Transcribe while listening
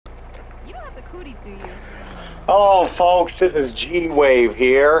cooties, do you? Hello folks, this is Gwave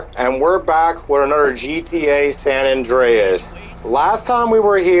here, and we're back with another GTA San Andreas. Last time we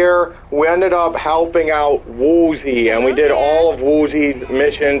were here, we ended up helping out Woozy, and we did all of Woozy's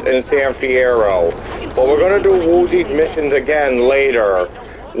missions in San Fierro. But we're going to do Woozy's missions again later,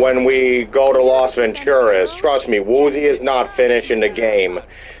 when we go to Las Venturas. Trust me, Woozy is not finished in the game.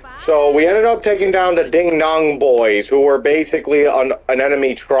 So we ended up taking down the Ding Dong boys, who were basically an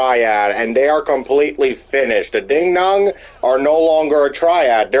enemy triad, and they are completely finished. The Ding Dong are no longer a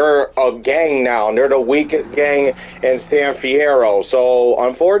triad. They're a gang now, and they're the weakest gang in San Fierro. So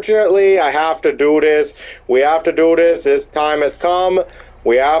unfortunately, I have to do this. We have to do this. This time has come.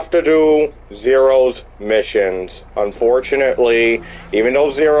 We have to do Zero's missions. Unfortunately, even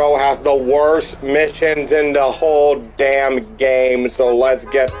though Zero has the worst missions in the whole damn game, so let's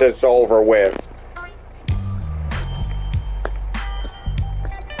get this over with.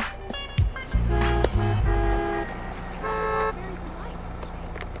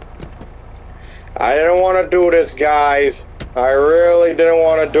 I didn't want to do this, guys. I really didn't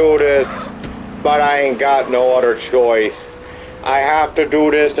want to do this, but I ain't got no other choice. I have to do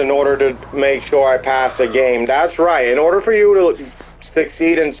this in order to make sure I pass the game. That's right. In order for you to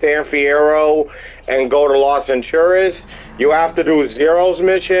succeed in San Fierro and go to Las Venturas, you have to do Zero's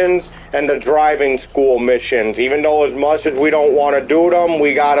missions and the driving school missions. Even though as much as we don't want to do them,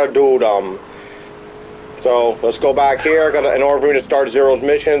 we gotta do them. So let's go back here. In order for me to start Zero's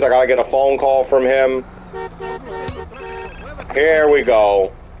missions, I gotta get a phone call from him. Here we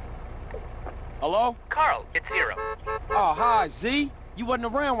go. Hello? Carl, it's Zero. Oh, hi, Z. You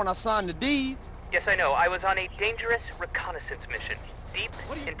wasn't around when I signed the deeds. Yes, I know. I was on a dangerous reconnaissance mission, deep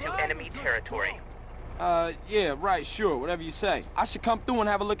into enemy territory. Yeah, right, sure, whatever you say. I should come through and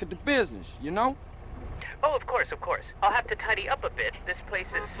have a look at the business, you know? Oh, of course, of course. I'll have to tidy up a bit. This place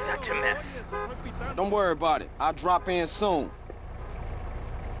is such a mess. Don't worry about it. I'll drop in soon.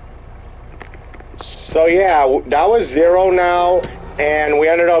 So yeah, that was Zero now, and we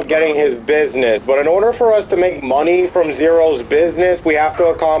ended up getting his business. But in order for us to make money from Zero's business, we have to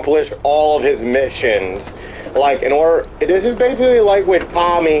accomplish all of his missions. Like, this is basically like with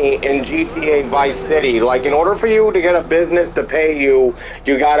Tommy in GTA Vice City. Like, in order for you to get a business to pay you,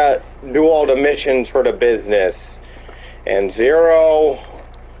 you gotta do all the missions for the business. And Zero,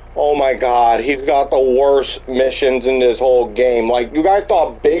 oh my god, he's got the worst missions in this whole game. Like, you guys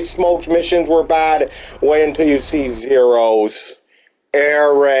thought Big Smoke's missions were bad? Wait until you see Zero's.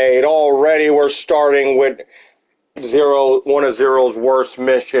 Air Raid. Already we're starting with one of Zero's worst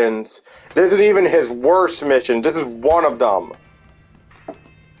missions. This is even his worst mission. This is one of them.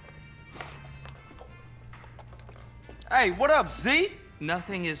 Hey, what up, Z?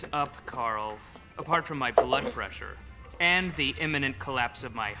 Nothing is up, Carl, apart from my blood pressure. And the imminent collapse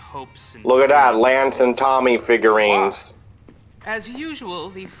of my hopes and... Look at that, Lance and Tommy figurines. As usual,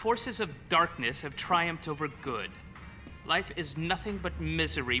 the forces of darkness have triumphed over good. Life is nothing but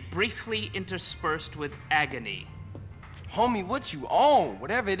misery, briefly interspersed with agony. Homie, what you on?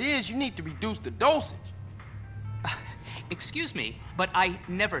 Whatever it is, you need to reduce the dosage. Excuse me, but I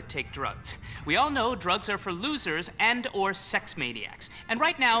never take drugs. We all know drugs are for losers and/or sex maniacs. And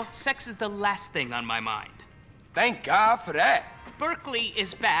right now, sex is the last thing on my mind. Thank God for that. Berkeley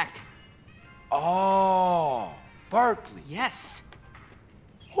is back. Oh, Berkeley. Yes.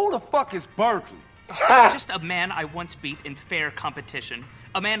 Who the fuck is Berkeley? Just a man I once beat in fair competition.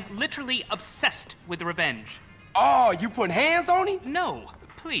 A man literally obsessed with revenge. Oh, you putting hands on him? No,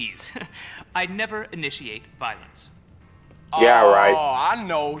 please. I never initiate violence. Yeah, right. Oh, I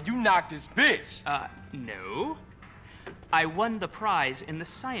know. You knocked this bitch. No. I won the prize in the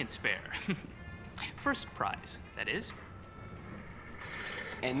science fair. First prize, that is.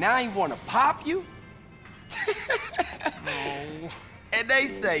 And now you want to pop you? No. And they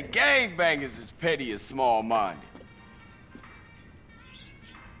say gangbangers is petty and small-minded.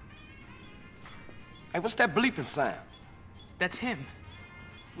 Hey, what's that bleeping sound? That's him.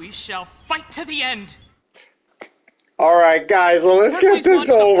 We shall fight to the end. Alright, guys, well, let's get this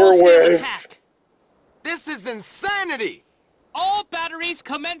over with. Attack. This is insanity! All batteries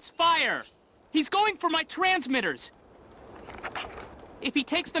commence fire. He's going for my transmitters. If he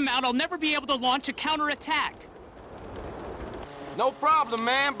takes them out, I'll never be able to launch a counterattack. No problem,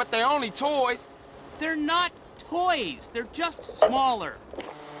 man, but they're only toys. They're not toys. They're just smaller.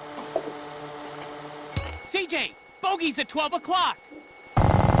 CJ, bogey's at 12 o'clock.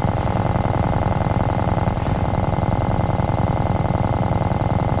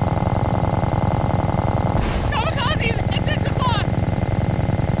 Kamikazes at 6 o'clock.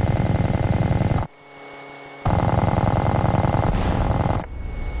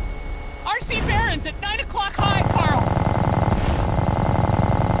 RCB sirens at 9 o'clock high, Carl!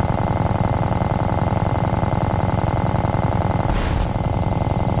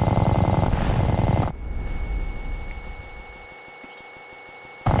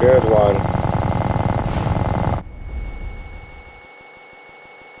 Good one.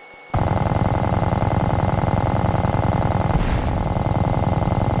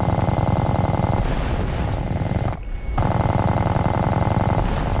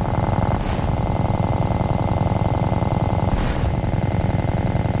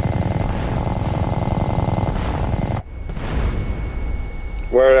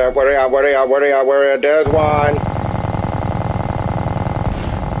 Where there's one.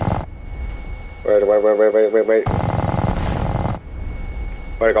 Wait.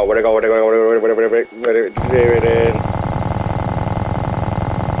 Where'd it go?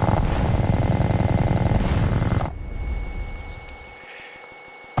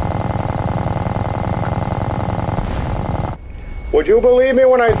 Would you believe me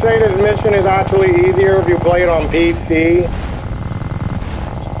when I say this mission is actually easier if you play it on PC?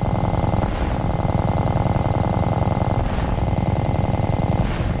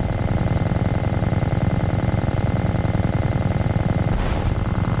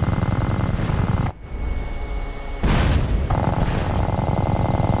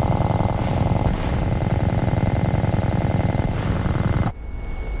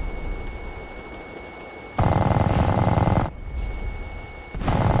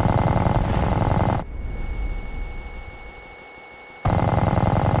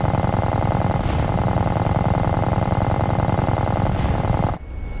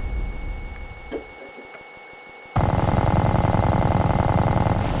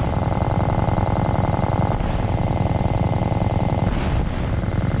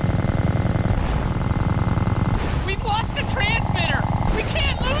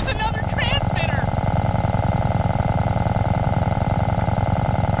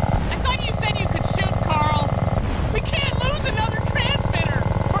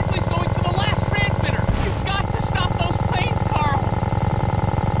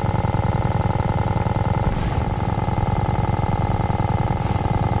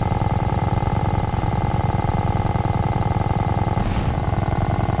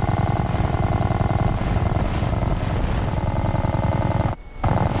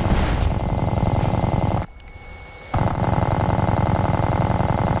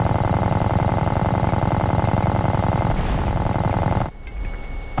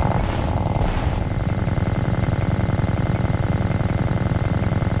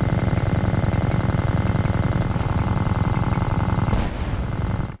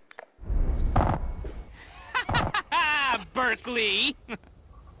 Berkeley!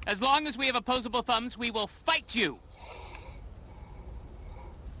 As long as we have opposable thumbs, we will fight you!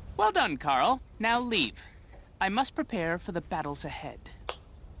 Well done, Carl. Now leave. I must prepare for the battles ahead.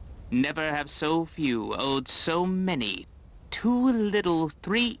 Never have so few owed so many. Too little,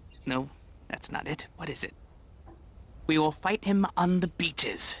 three... No, that's not it. What is it? We will fight him on the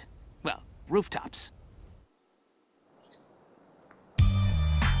beaches. Well, rooftops.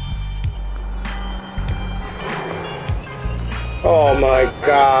 Oh my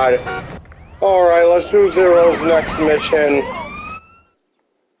god. Alright, let's do Zero's next mission.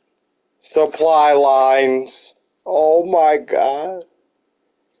 Supply lines. Oh my god.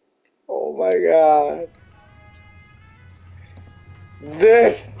 Oh my god.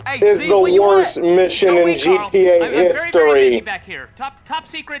 This is the worst mission in GTA history. Very busy back here. Top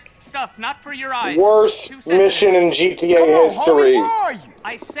secret stuff, not for your eyes. Worst mission in GTA history. Homie, where are you?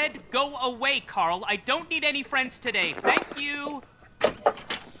 I said go away, Carl. I don't need any friends today. Thank you.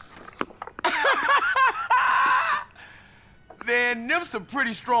 Man, them some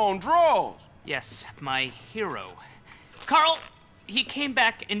pretty strong draws. Yes, my hero. Carl, he came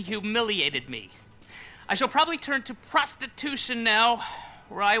back and humiliated me. I shall probably turn to prostitution now,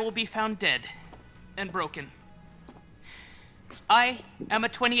 where I will be found dead and broken. I am a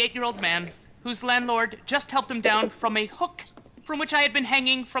 28-year-old man whose landlord just helped him down from a hook from which I had been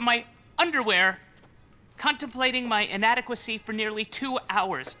hanging from my underwear, contemplating my inadequacy for nearly 2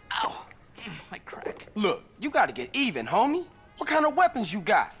 hours. Ow, my crack. Look, you gotta get even, homie. What kind of weapons you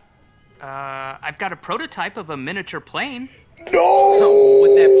got? I've got a prototype of a miniature plane. No!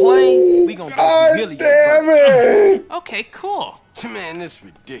 With that plane, we gonna go humiliate. Damn it! Okay, cool. Man, this is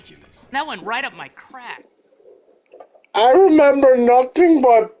ridiculous. That went right up my crack. I remember nothing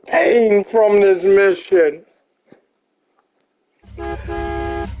but pain from this mission.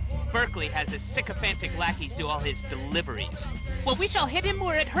 Berkeley has his sycophantic lackeys do all his deliveries. Well, we shall hit him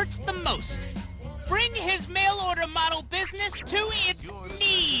where it hurts the most. Bring his mail order model business to its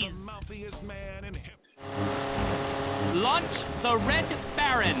knees. the Red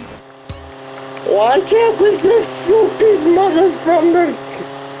Baron. Why can't we just shoot these mothers from the...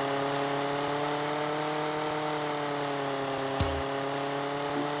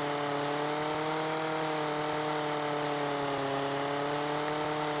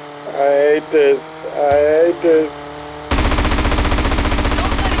 I hate this. I hate this.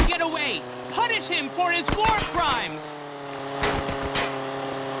 Don't let him get away. Punish him for his war crimes.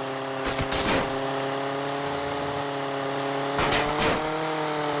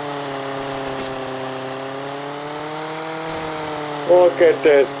 Look at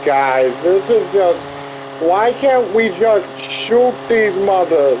this, guys. This is just... Why can't we just shoot these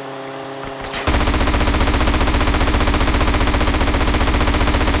mothers?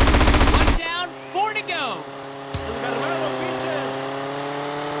 One down, 4 to go.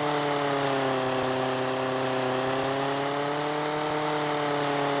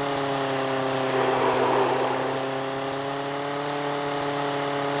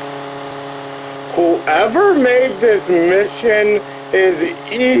 Whoever made this mission is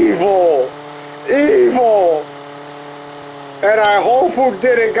evil. Evil. And I hope who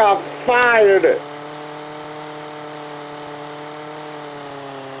did it got fired.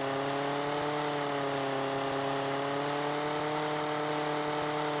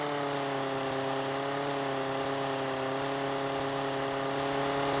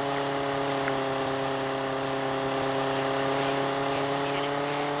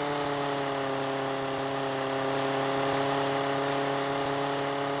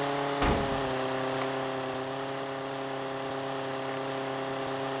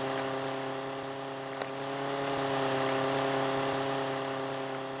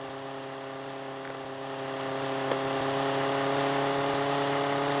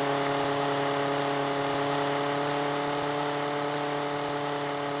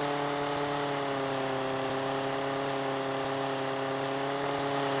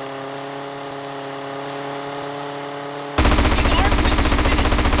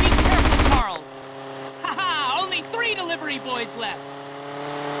 Delivery boys left.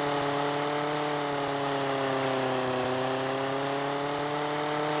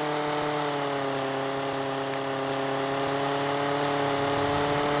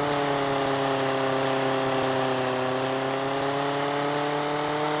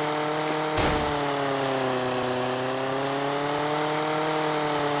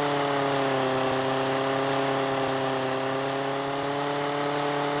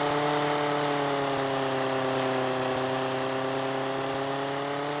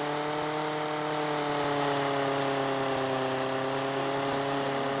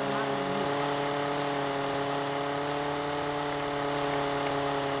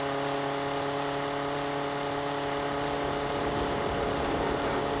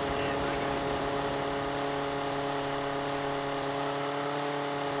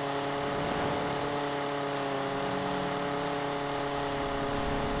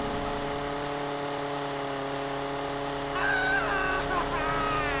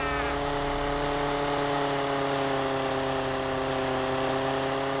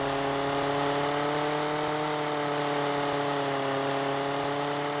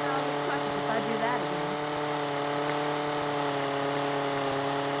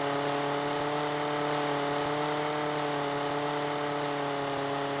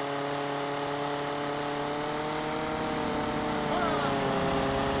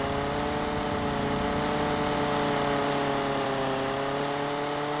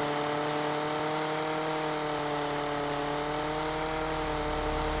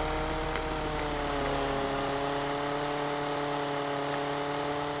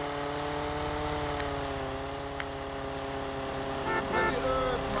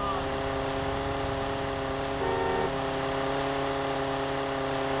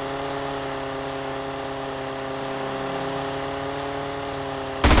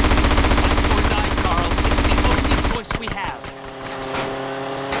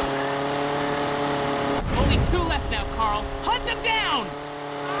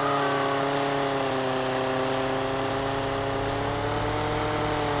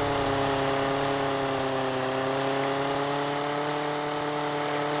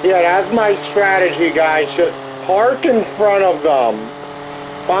 Yeah, that's my strategy, guys. Just park in front of them.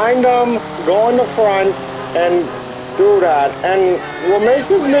 Find them, go in the front, and do that. And what makes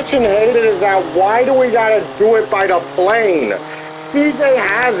this mission hated is that why do we gotta do it by the plane? CJ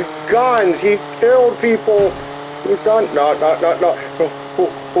has guns. He's killed people. He's done... No.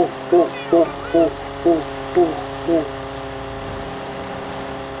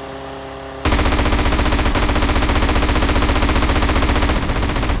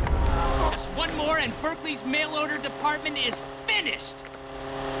 Just one more and Berkeley's mail order department is finished!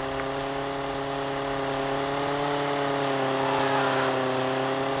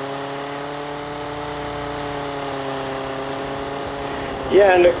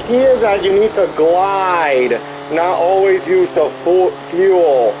 Yeah, and the key is that you need to glide, not always use the full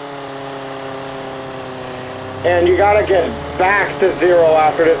fuel. And you gotta get back to zero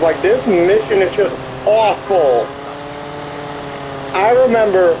after this. Like, this mission is just awful. I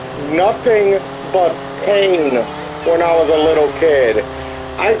remember nothing but pain when I was a little kid.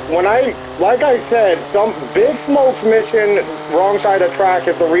 Like I said, some Big Smoke's mission, wrong side of track,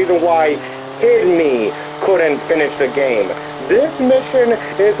 is the reason why Kid Me couldn't finish the game. This mission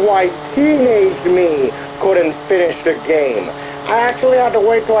is why teenage me couldn't finish the game. I actually had to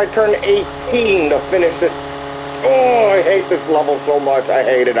wait till I turned 18 to finish this. Oh, I hate this level so much. I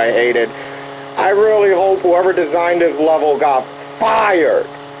hate it. I hate it. I really hope whoever designed this level got fired.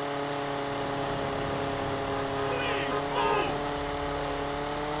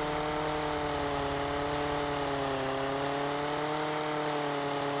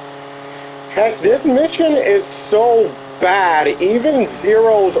 Heck, this mission is so bad. Even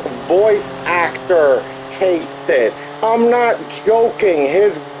Zero's voice actor hates it. I'm not joking.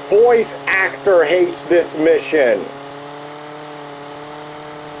 His voice actor hates this mission.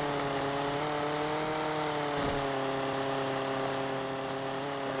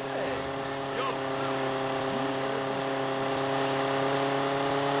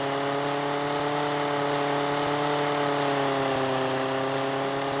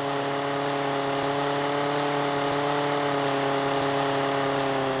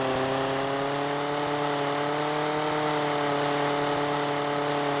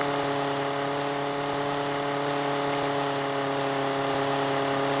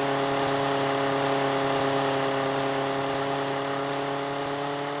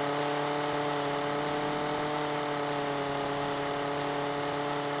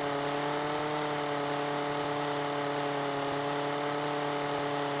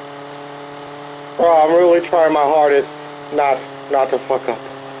 Bro, I'm really trying my hardest not to fuck up.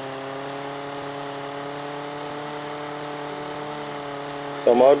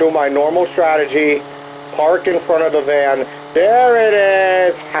 So I'm gonna do my normal strategy. Park in front of the van. There it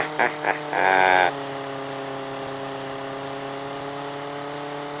is! Ha ha ha ha.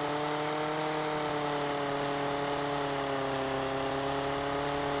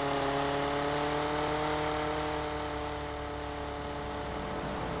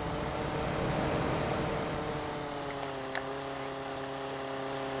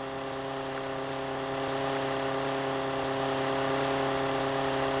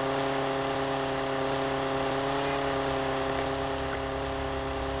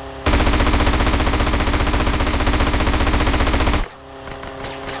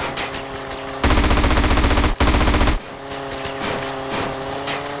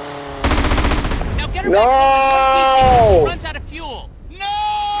 No! Runs out of fuel. No!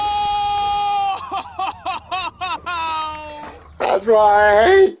 That's why I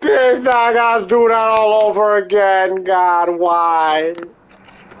hate this. I gotta do that all over again. God, why?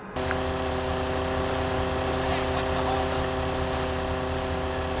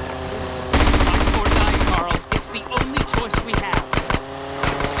 Or die, Carl. It's the only choice we have.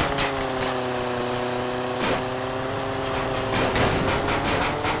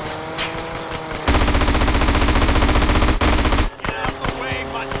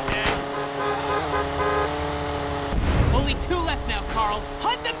 Only two left now, Carl.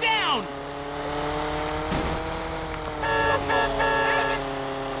 Hunt them down!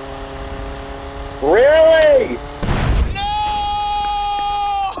 Really? No!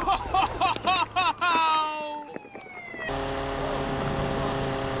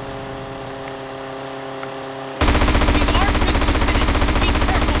 These aren't just lieutenants. Be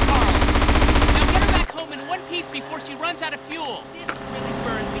careful, Carl. Now get her back home in one piece before she runs out of fuel. It really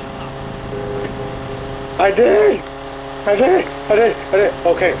burned me up. I did.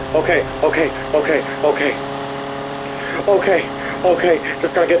 Okay.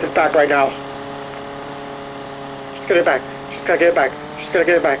 Just gotta get this back right now. Just get it back. Just gotta get it back. Just gotta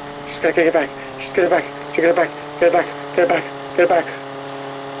get it back. Just gotta get it back. Just get it back. Just get it back. Get it back. Get it back. Get it back.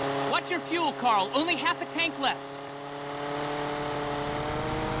 Watch your fuel, Carl. Only half a tank left.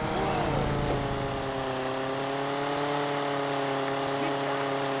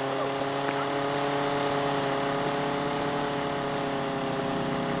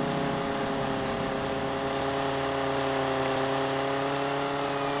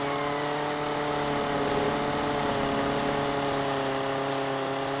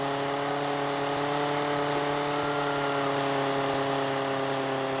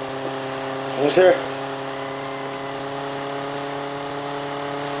 Almost here.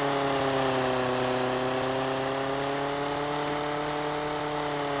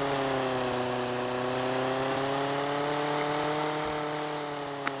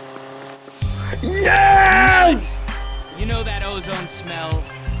 Yes! You know that ozone smell?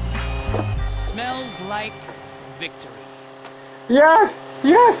 Smells like victory. Yes!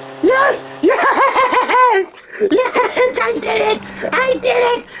 Yes! Yes! Yes! Yes! I did it! I did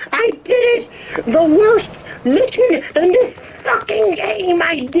it! I did it! The worst mission in this fucking game!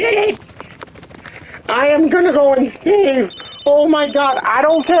 I did it! I am gonna go and save! Oh my god, I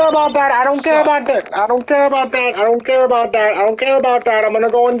don't care about that, I don't care about that, I don't care about that, I don't care about that, I don't care about that, I'm gonna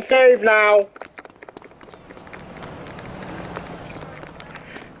go and save now.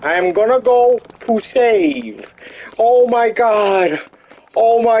 I am gonna go to save. Oh my god.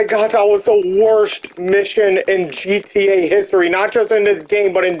 Oh my god, that was the worst mission in GTA history. Not just in this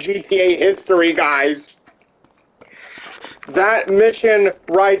game, but in GTA history, guys. That mission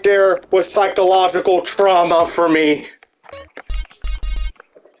right there was psychological trauma for me.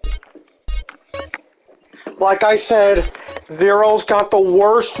 Like I said, Zero's got the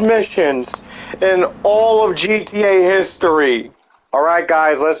worst missions in all of GTA history. Alright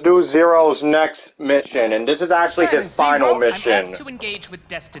guys, let's do Zero's next mission, and this is actually his final mission. I'm off to engage with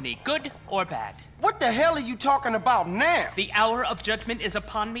destiny, good or bad. What the hell are you talking about now? The hour of judgment is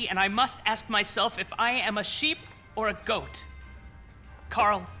upon me, and I must ask myself if I am a sheep or a goat.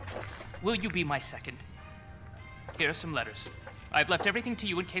 Carl, will you be my second? Here are some letters. I've left everything to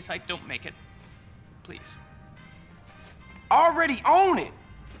you in case I don't make it. Please. Already own it.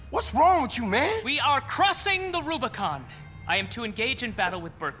 What's wrong with you, man? We are crossing the Rubicon. I am to engage in battle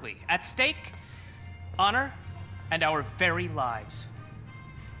with Berkeley. At stake, honor and our very lives.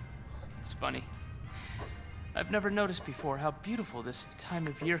 It's funny. I've never noticed before how beautiful this time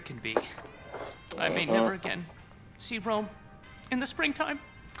of year can be. I may never again see Rome in the springtime.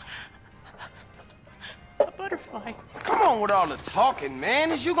 A butterfly. Come on with all the talking,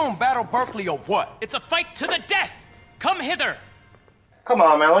 man. Is you gonna battle Berkeley or what? It's a fight to the death. Come hither. Come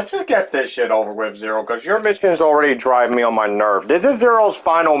on, man, let's just get this shit over with, Zero, because your mission's already driving me on my nerve. This is Zero's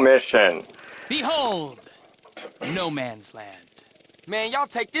final mission. Behold, no man's land. Man, y'all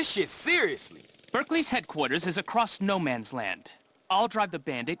take this shit seriously. Berkeley's headquarters is across no man's land. I'll drive the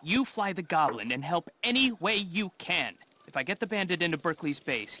bandit, you fly the goblin, and help any way you can. If I get the bandit into Berkeley's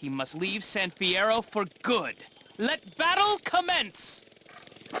base, he must leave San Fierro for good. Let battle commence!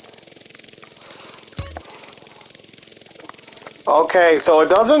 Okay, so it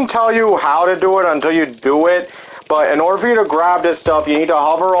doesn't tell you how to do it until you do it, but in order for you to grab this stuff, you need to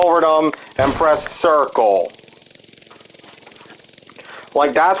hover over them and press circle.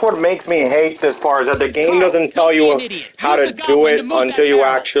 Like, that's what makes me hate this part, is that the game doesn't tell you how to do it until you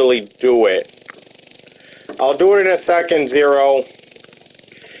actually do it. I'll do it in a second, Zero.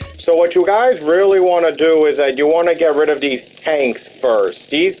 So what you guys really want to do is that you want to get rid of these tanks first.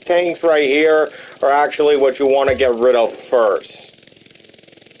 These tanks right here are actually what you want to get rid of first.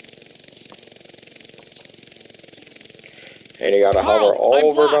 And you gotta hover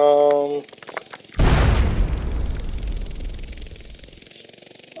over them.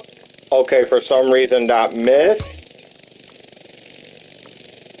 Okay, for some reason that missed.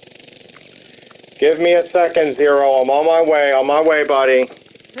 Give me a second, Zero. I'm on my way, buddy.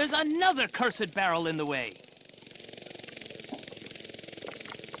 There's another cursed barrel in the way.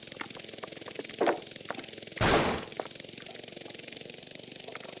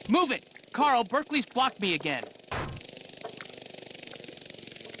 Move it! Carl, Berkeley's blocked me again.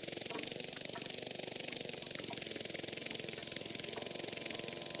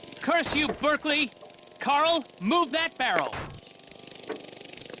 Curse you, Berkeley! Carl, move that barrel!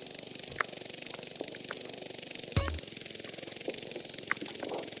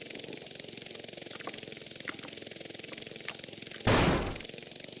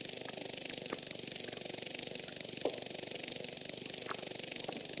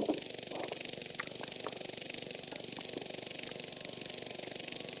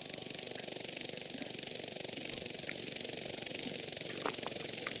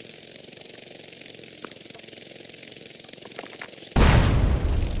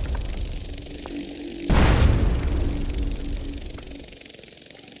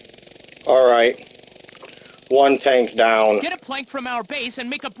 Alright. One tank down. Get a plank from our base and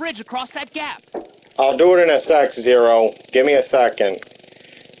make a bridge across that gap. I'll do it in a sec, Zero. Give me a second.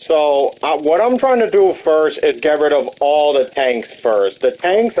 So, what I'm trying to do first is get rid of all the tanks first. The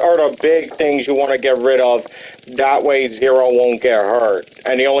tanks are the big things you want to get rid of. That way Zero won't get hurt.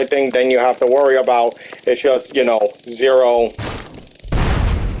 And the only thing then you have to worry about is just, you know, Zero...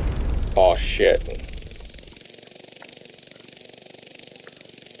 Oh, shit.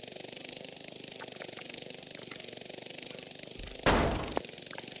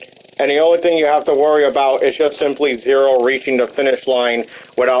 and the only thing you have to worry about is just simply Zero reaching the finish line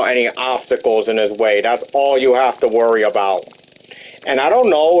without any obstacles in his way. That's all you have to worry about. And I don't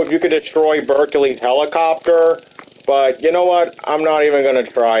know if you could destroy Berkeley's helicopter, but you know what? I'm not even going to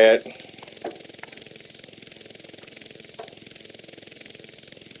try it.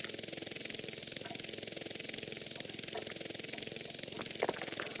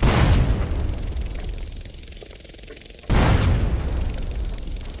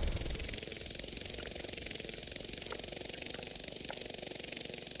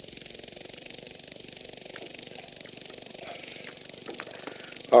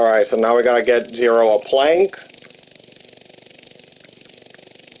 Alright, so now we gotta get Zero a plank.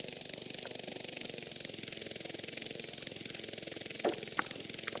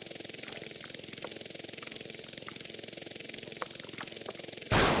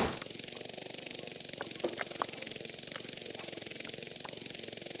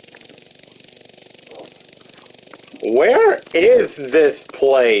 Where is this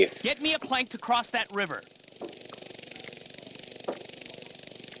place? Get me a plank to cross that river.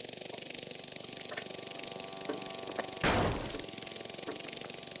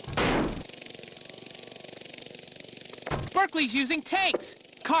 Berkeley's using tanks!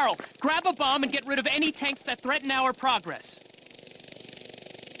 Carl, grab a bomb and get rid of any tanks that threaten our progress.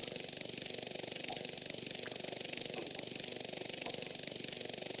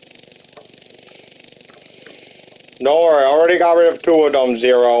 Don't worry, I already got rid of 2 of them,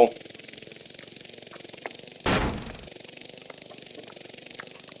 Zero.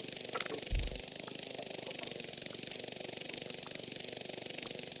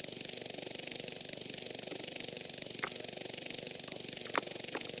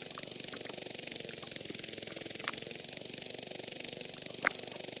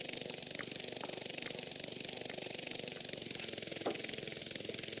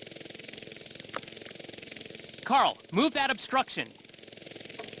 Carl, move that obstruction.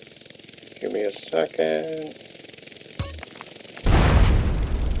 Give me a second.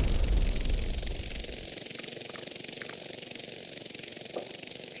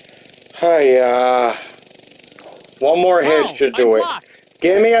 Hi, one more Carl, hit should do I'm it. blocked.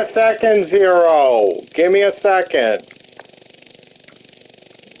 Give me a second, Zero. Give me a second.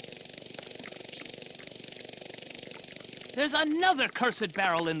 There's another cursed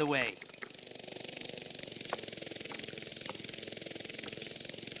barrel in the way.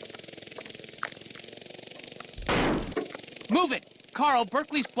 Move it! Carl,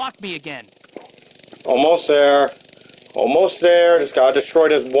 Berkeley's blocked me again. Almost there. Almost there. Just gotta destroy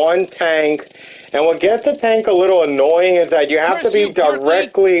this one tank. And what gets the tank a little annoying is that you have to be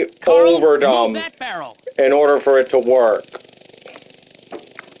directly over them that barrel. in order for it to work.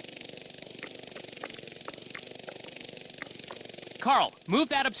 Carl, move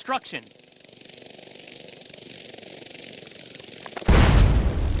that obstruction.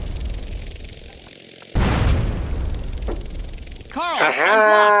 Carl,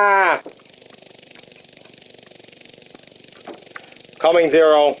 Aha! Coming,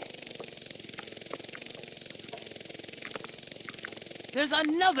 Zero. there's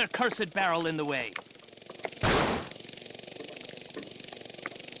another cursed barrel in the way.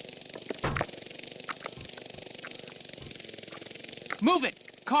 Move it!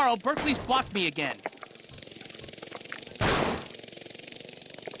 Carl, Berkeley's blocked me again.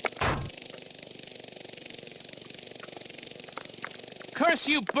 Curse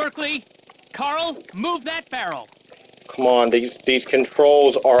you, Berkeley! Carl, move that barrel! Come on, these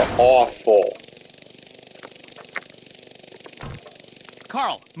controls are awful.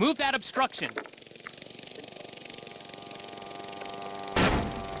 Carl, move that obstruction.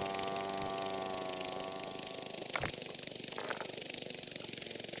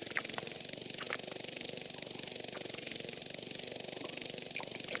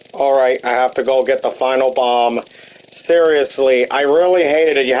 Alright, I have to go get the final bomb. Seriously, I really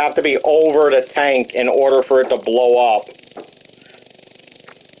hated it. You have to be over the tank in order for it to blow up.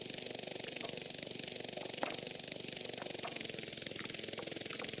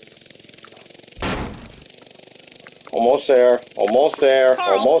 Almost there. Almost there.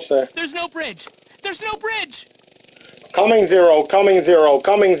 Carl, Almost there. There's no bridge! There's no bridge! Coming, Zero. Coming, Zero.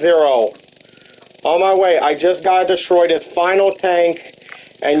 Coming, Zero. On my way. I just gotta destroy this final tank,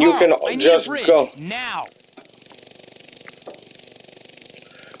 and Carl, you can I need just a bridge. go. Now!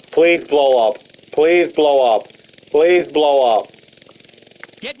 Please blow up. Please blow up. Please blow up.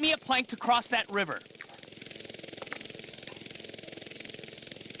 Get me a plank to cross that river.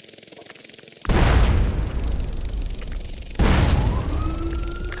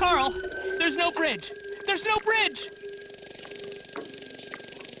 Carl, there's no bridge. There's no bridge.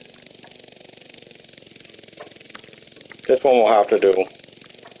 This one we'll have to do.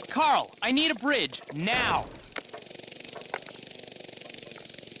 Carl, I need a bridge, now!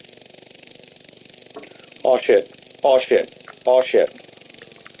 Oh shit. Oh shit. Oh shit.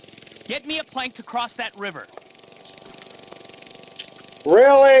 Get me a plank to cross that river.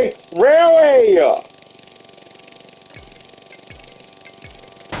 Really? Really?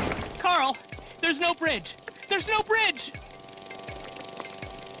 Carl, there's no bridge! There's no bridge!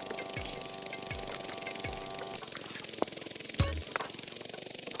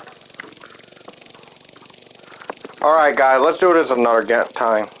 Alright guys, let's do this another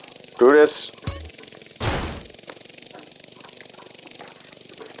time. Do this.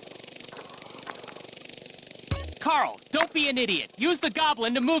 Carl, don't be an idiot. Use the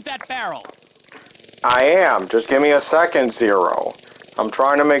goblin to move that barrel. I am. Just give me a second, Zero. I'm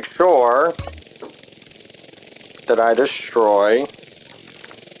trying to make sure that I destroy.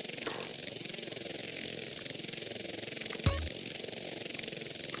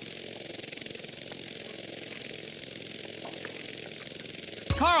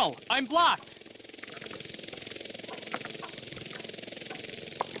 Carl, I'm blocked.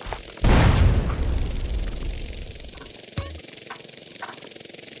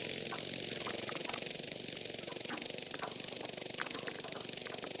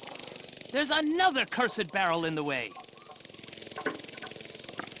 There's another cursed barrel in the way.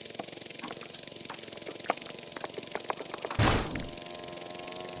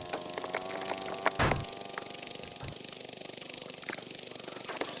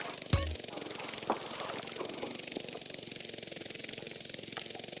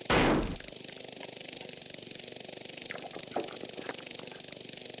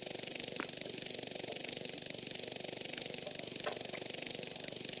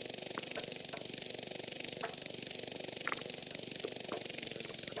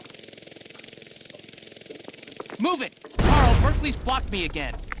 Move it! Carl, Berkeley's blocked me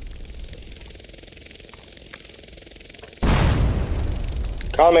again.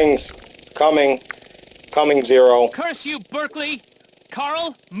 Coming, Zero. Curse you, Berkeley!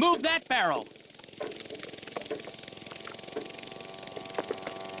 Carl, move that barrel!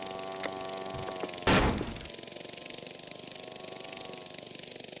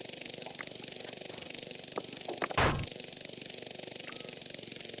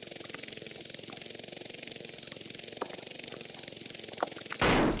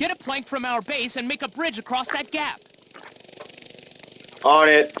 Get a plank from our base and make a bridge across that gap. On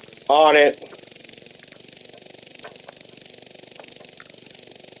it. On it.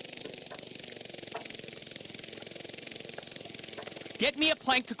 Get me a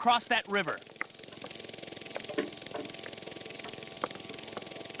plank to cross that river.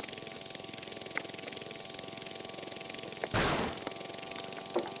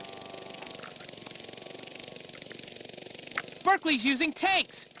 Berkeley's using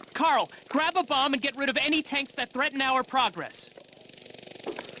tanks! Carl, grab a bomb and get rid of any tanks that threaten our progress.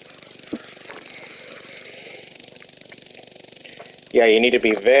 Yeah, you need to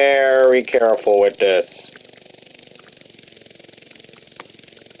be very careful with this.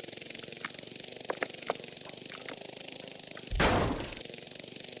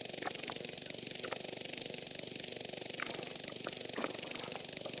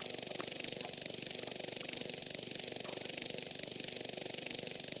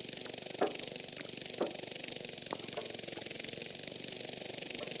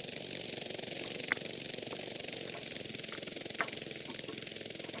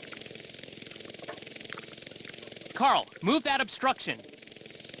 Carl, move that obstruction.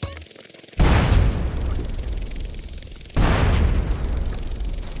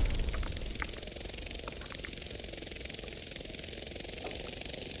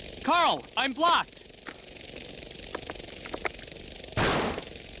 Carl, I'm blocked.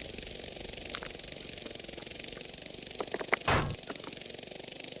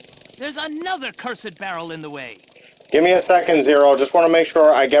 There's another cursed barrel in the way. Give me a second, Zero. Just want to make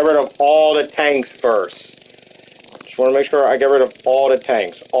sure I get rid of all the tanks first. Just want to make sure I get rid of all the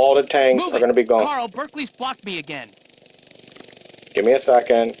tanks. All the tanks are going to be gone. Carl, Berkeley's blocked me again. Give me a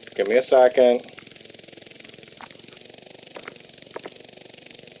second. Give me a second.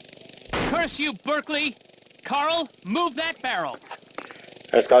 Curse you, Berkeley! Carl, move that barrel.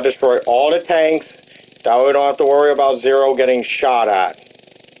 I just got to destroy all the tanks. That way we don't have to worry about Zero getting shot at.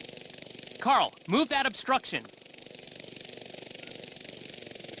 Carl, move that obstruction.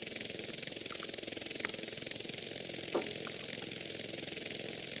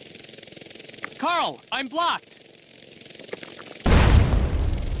 Carl, I'm blocked.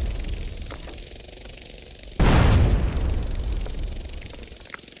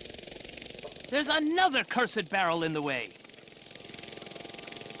 There's another cursed barrel in the way.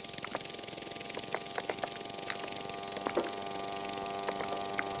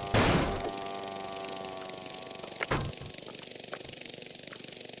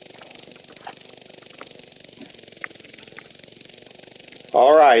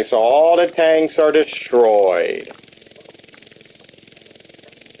 Alright, so all the tanks are destroyed.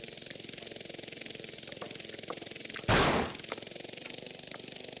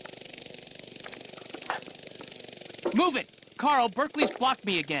 Move it! Carl, Berkeley's blocked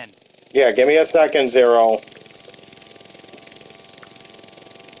me again. Yeah, give me a second, Zero.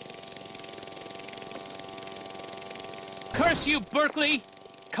 Curse you, Berkeley!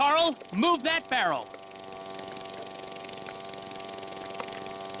 Carl, move that barrel!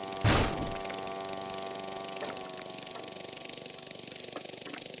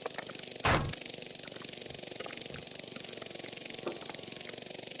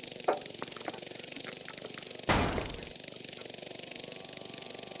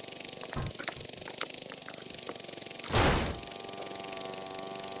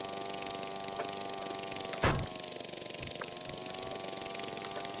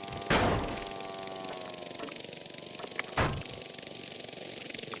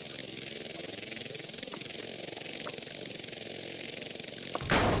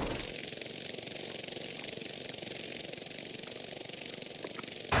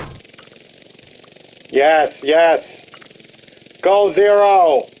 Yes, yes. Go,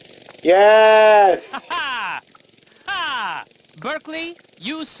 Zero. Yes. Ha! Ha! Berkeley,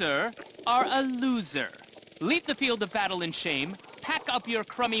 you, sir, are a loser. Leave the field of battle in shame, pack up your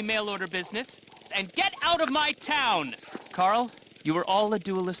crummy mail-order business, and get out of my town! Carl, you are all a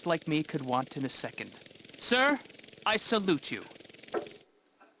duelist like me could want in a second. Sir, I salute you.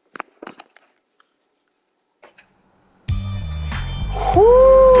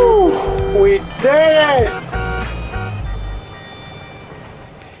 Woo! We did it!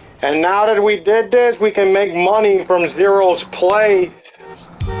 And now that we did this, we can make money from Zero's place.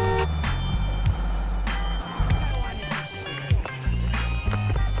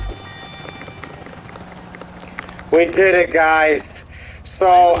 We did it, guys. So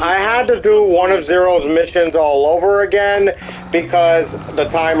I had to do one of Zero's missions all over again because the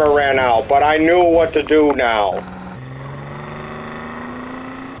timer ran out, but I knew what to do now.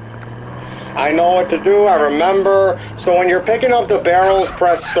 I know what to do, I remember. So when you're picking up the barrels,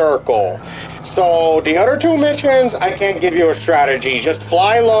 press circle. So the other two missions, I can't give you a strategy. Just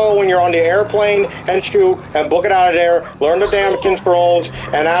fly low when you're on the airplane and shoot and book it out of there. Learn the damn controls.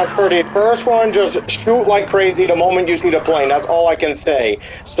 And as for the first one, just shoot like crazy the moment you see the plane. That's all I can say.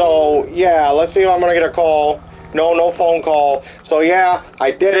 So yeah, let's see if I'm gonna get a call. No phone call. So yeah,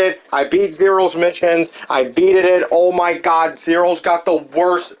 I did it. I beat Zero's missions. I beat it. Oh my god, Zero's got the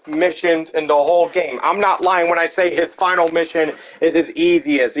worst missions in the whole game. I'm not lying when I say his final mission is his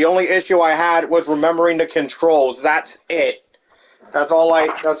easiest. The only issue I had was remembering the controls. That's it. The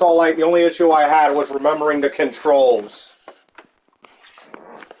only issue I had was remembering the controls.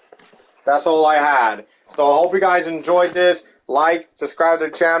 That's all I had. So I hope you guys enjoyed this. Like, subscribe to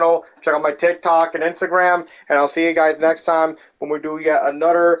the channel, check out my TikTok and Instagram, and I'll see you guys next time when we do yet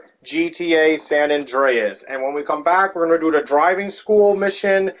another GTA San Andreas. And when we come back, we're going to do the driving school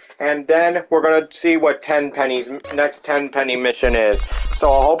mission, and then we're going to see what next 10 penny mission is.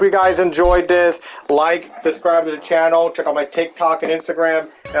 So I hope you guys enjoyed this. Like, subscribe to the channel, check out my TikTok and Instagram,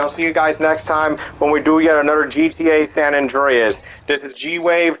 and I'll see you guys next time when we do yet another GTA San Andreas. This is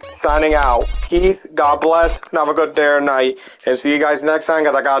Gwave signing out. Peace, God bless, and have a good day or night. And see you guys next time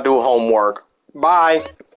because I gotta do homework. Bye.